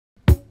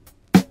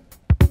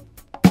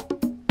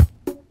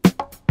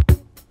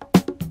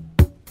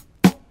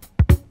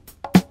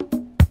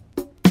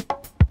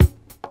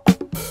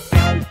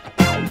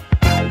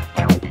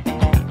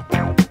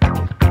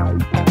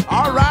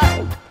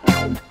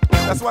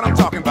That's what I'm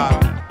talking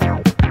about.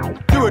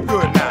 Do it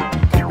good now.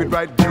 Keep it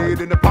right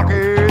dead in the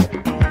pocket.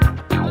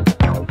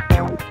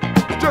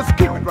 Just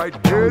keep it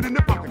right dead in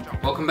the pocket.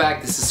 Welcome back.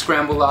 This is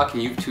Scramblelock,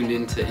 and you've tuned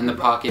in to In the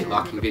Pocket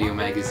Locking Video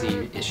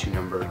Magazine, issue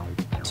number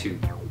 2.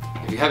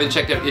 If you haven't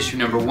checked out issue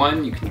number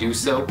 1, you can do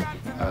so.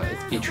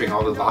 It's featuring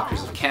all the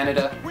lockers of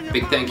Canada.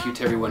 Big thank you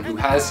to everyone who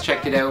has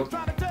checked it out.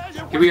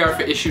 Here we are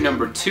for issue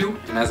number 2,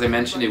 and as I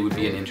mentioned, it would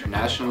be an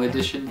international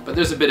edition, but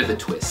there's a bit of a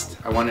twist.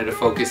 I wanted to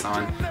focus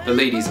on the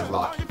ladies of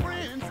locking.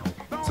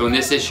 So in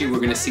this issue, we're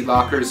going to see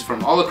lockers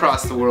from all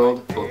across the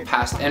world, both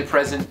past and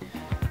present.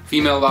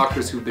 Female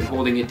lockers who've been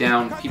holding it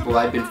down, people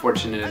I've been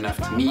fortunate enough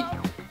to meet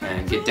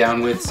and get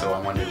down with, so I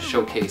wanted to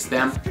showcase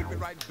them.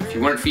 If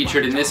you weren't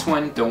featured in this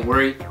one, don't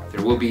worry,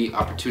 there will be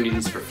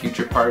opportunities for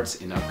future parts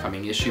in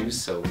upcoming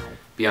issues, so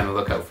be on the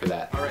lookout for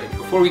that. Alright,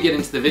 before we get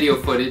into the video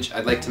footage,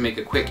 I'd like to make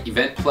a quick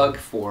event plug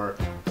for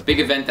a big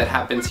event that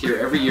happens here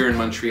every year in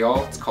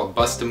Montreal. It's called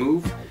Bust a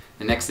Move.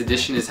 The next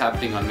edition is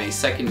happening on May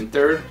 2nd and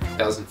 3rd,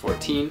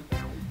 2014.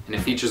 And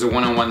it features a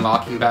one-on-one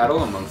locking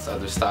battle amongst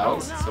other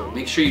styles. So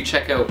make sure you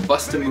check out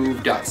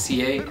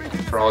bustamove.ca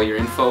for all your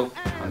info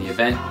on the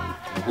event.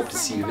 I hope to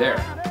see you there.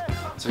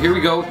 So here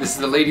we go. This is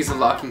the Ladies of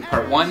Locking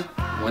Part 1.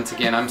 Once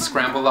again, I'm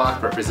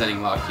Scramblelock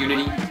representing Lock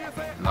Unity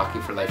and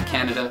Locking for Life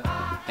Canada.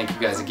 Thank you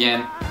guys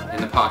again.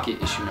 In the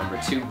Pocket, issue number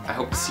 2. I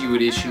hope to see you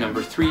at issue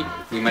number 3.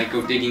 We might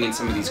go digging in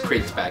some of these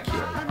crates back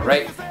here.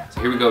 Alright?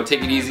 So here we go.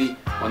 Take it easy.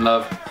 One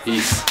love.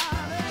 Peace.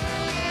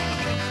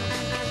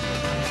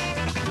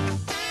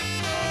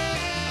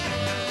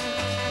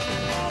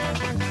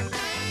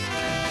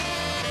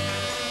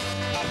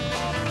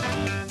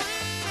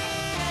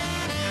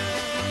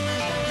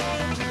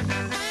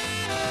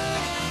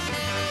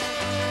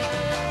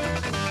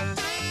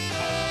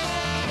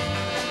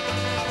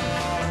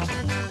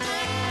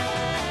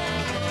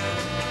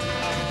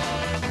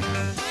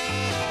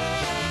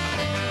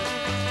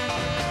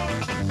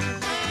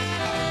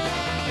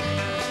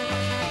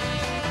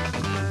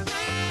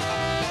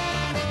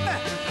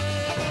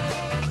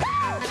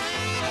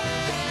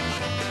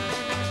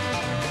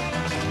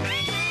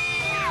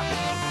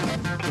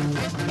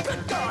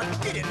 Good God,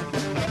 get it!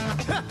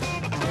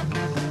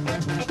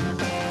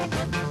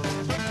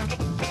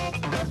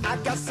 I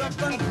got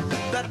something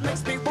that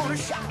makes me wanna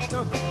shout.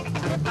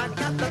 I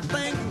got the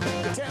thing